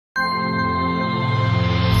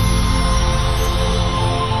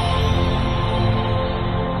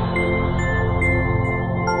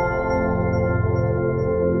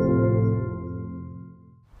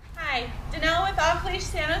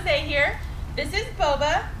This is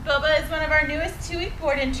Boba. Boba is one of our newest 2-week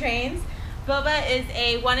board and trains. Boba is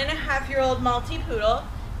a 1.5-year-old Maltipoo,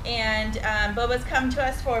 and Boba's come to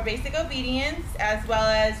us for basic obedience as well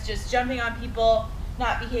as just jumping on people,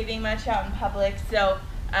 not behaving much out in public. So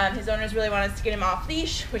his owners really want us to get him off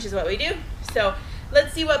leash, which is what we do. So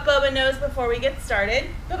let's see what Boba knows before we get started.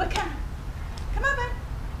 Boba, come. Come on, bud.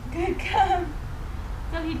 Good, come.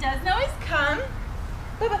 So he does know his come.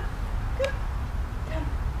 Boba, come. Come.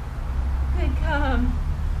 Good, come.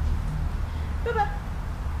 Boba.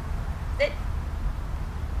 Sit.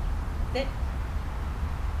 Sit.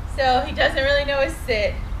 So he doesn't really know his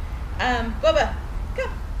sit. Boba,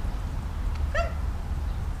 come. Come.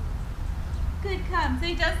 Good, come. So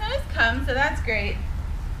he does know his come, so that's great.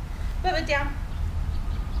 Boba, down.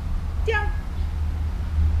 Down.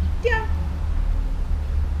 Down.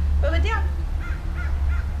 Boba, down.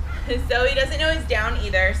 So he doesn't know his down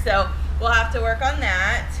either, so we'll have to work on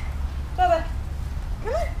that. Boba,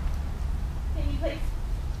 come on. Can you please?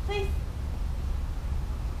 Please.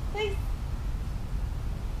 Please.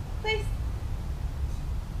 Please.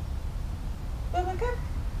 Boba, come.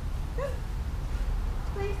 Come.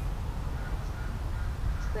 Please.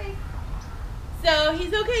 Please. So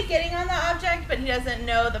he's okay getting on the object, but he doesn't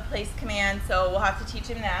know the place command, so we'll have to teach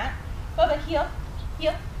him that. Boba, heel.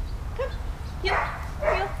 Heel. Come. Heel.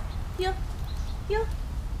 Heel. Heel. Heel.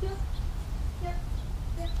 Heel. Heel.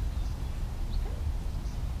 Heel.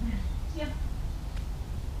 Heel.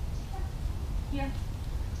 Heel.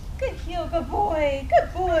 Good heel, good boy,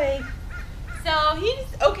 good boy. So he's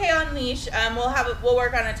okay on leash. We'll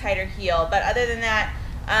work on a tighter heel, but other than that,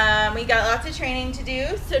 we got lots of training to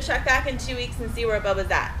do. So check back in 2 weeks and see where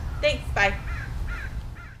Boba's at. Thanks, bye.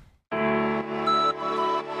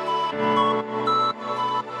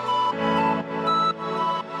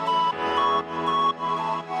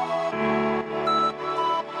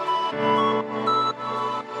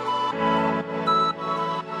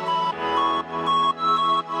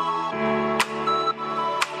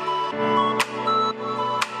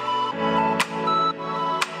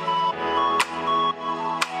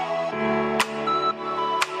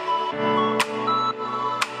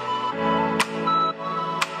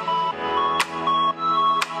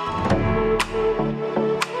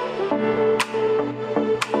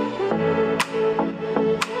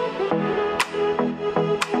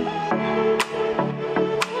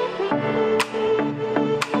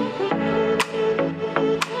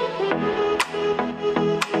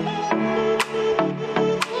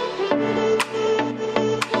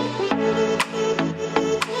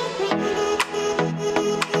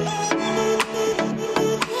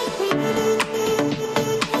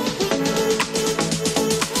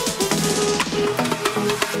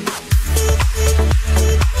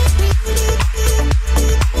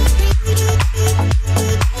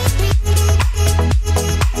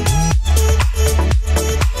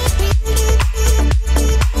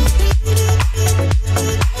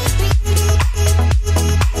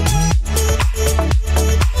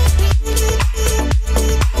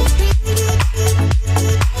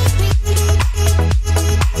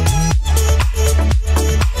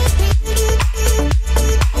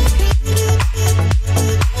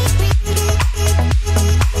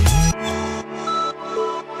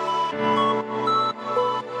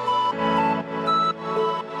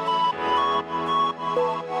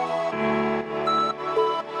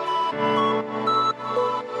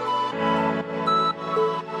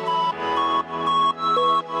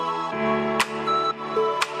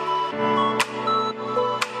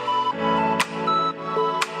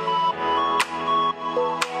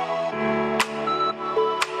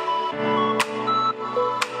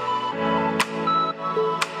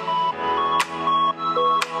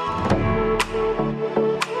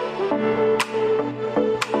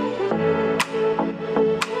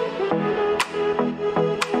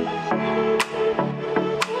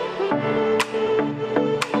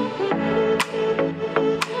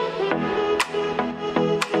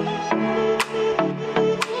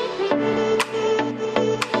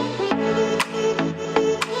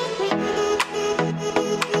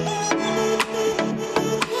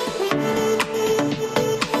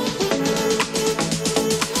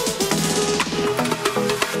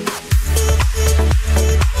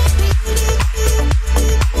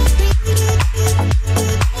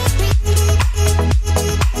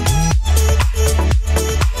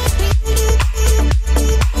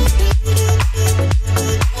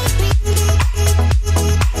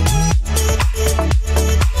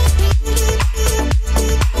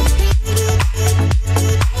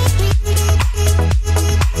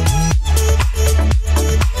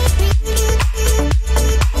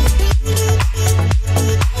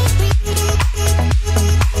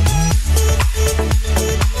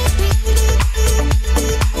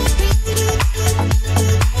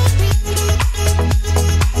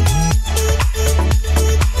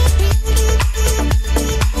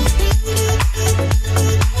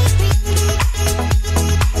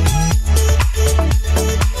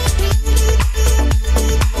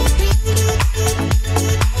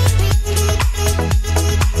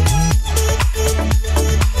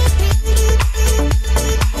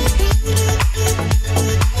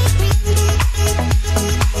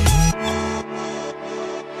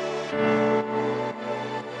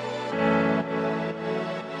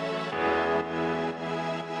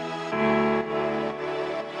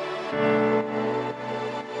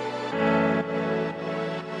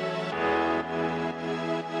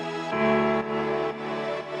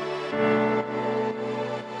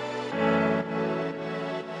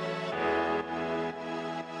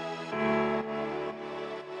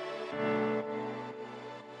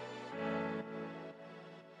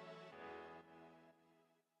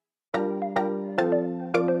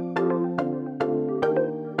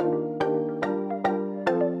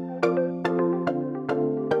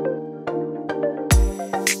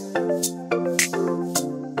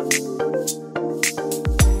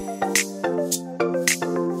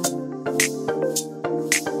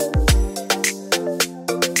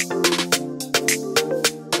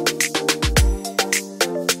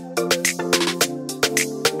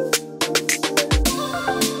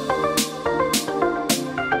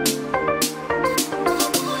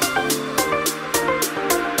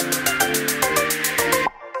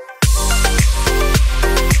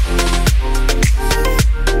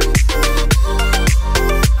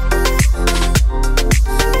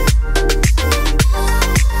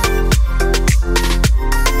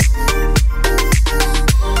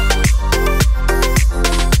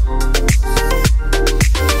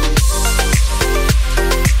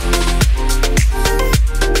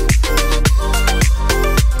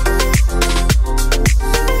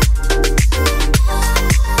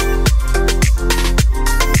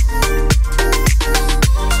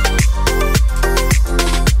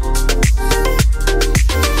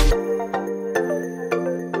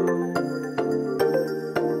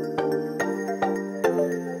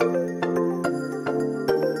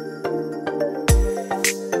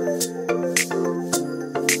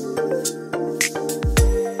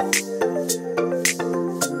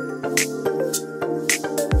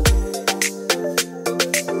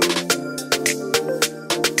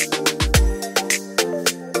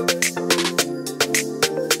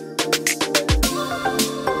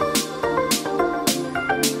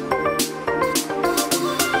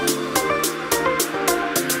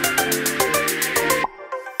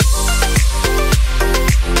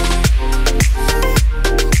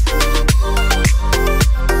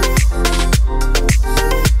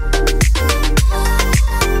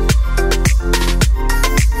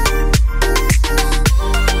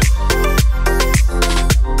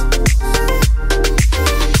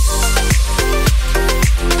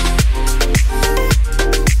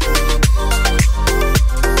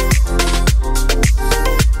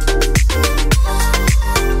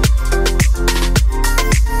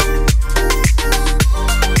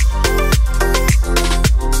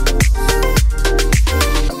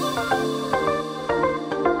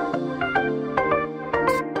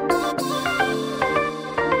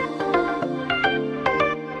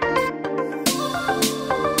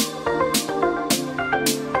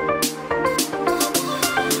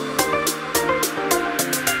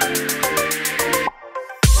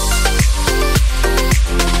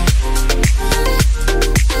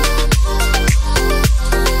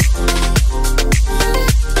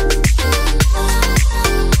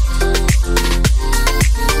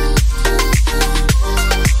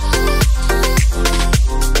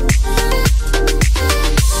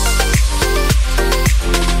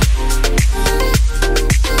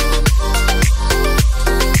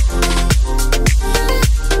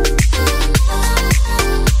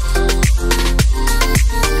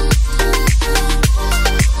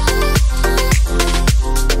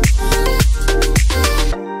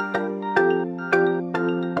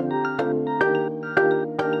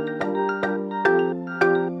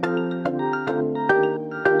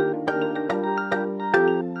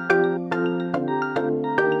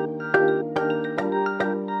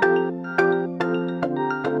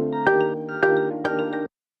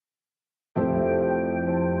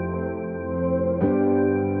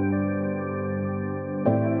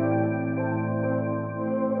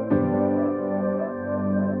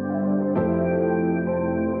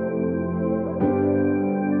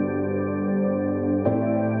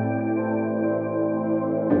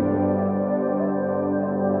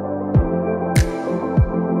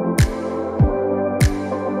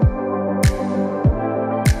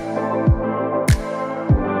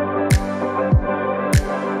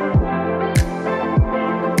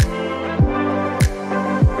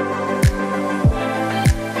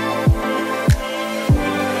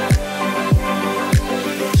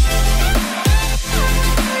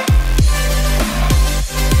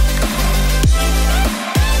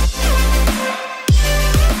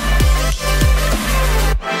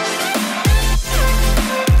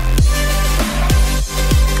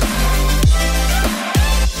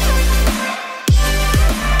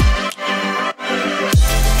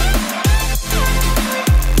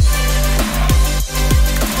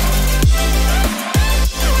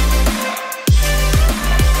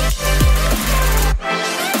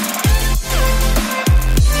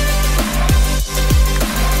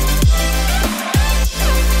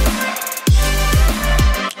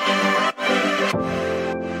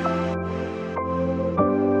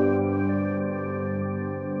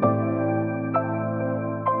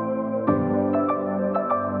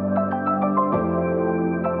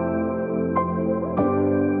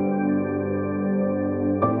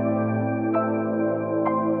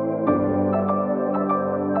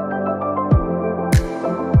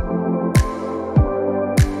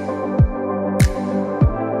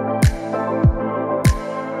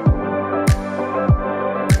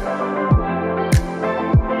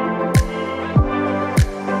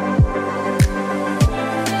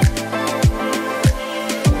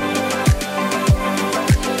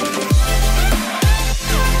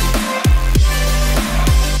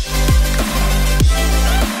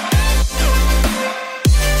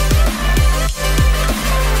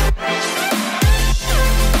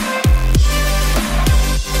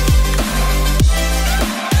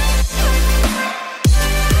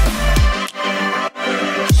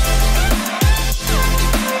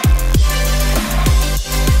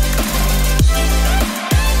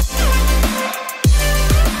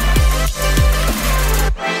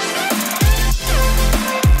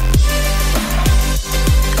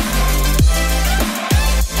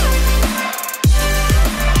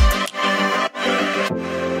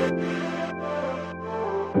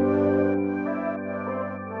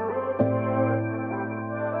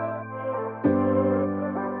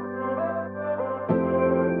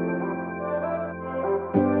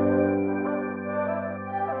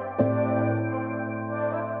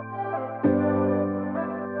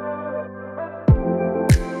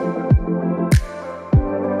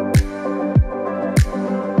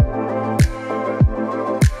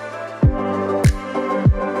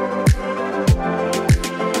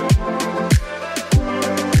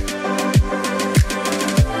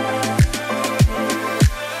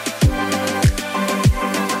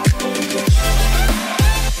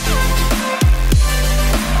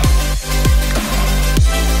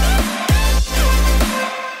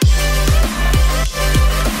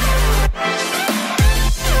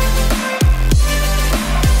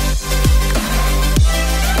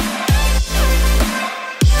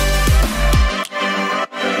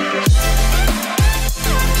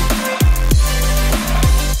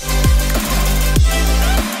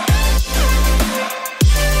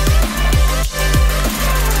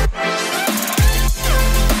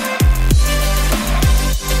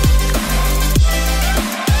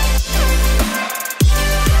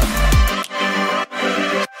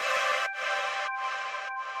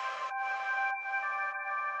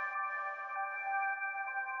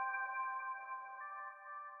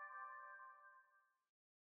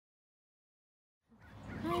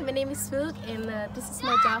 my name is Suffolk, and this is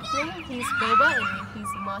my dog name. He's Boba, and he's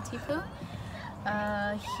Maltipoo.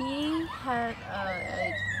 He had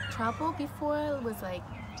trouble before, was like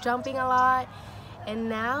jumping a lot, and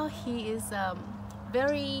now he is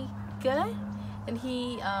very good, and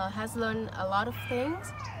he has learned a lot of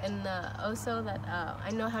things, and also that I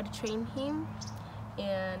know how to train him,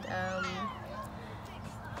 and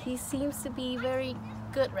he seems to be very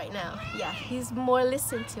good right now. Yeah, he's more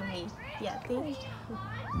listened to me. Yeah, thank you.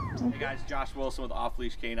 Hey guys, Josh Wilson with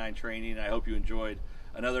Off-Leash Canine Training. I hope you enjoyed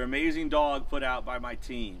another amazing dog put out by my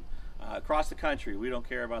team. Across the country, we don't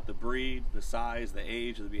care about the breed, the size, the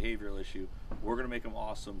age, or the behavioral issue. We're going to make them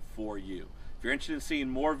awesome for you. If you're interested in seeing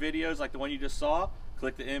more videos like the one you just saw,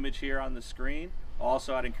 click the image here on the screen.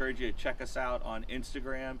 Also, I'd encourage you to check us out on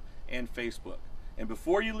Instagram and Facebook. And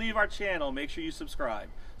before you leave our channel, make sure you subscribe.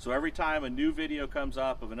 So every time a new video comes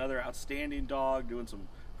up of another outstanding dog doing some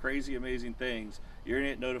crazy, amazing things, you're going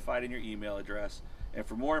to get notified in your email address. And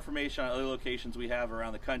for more information on other locations we have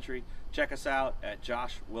around the country, check us out at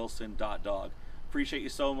joshwilson.dog. Appreciate you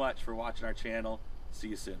so much for watching our channel. See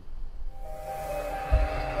you soon.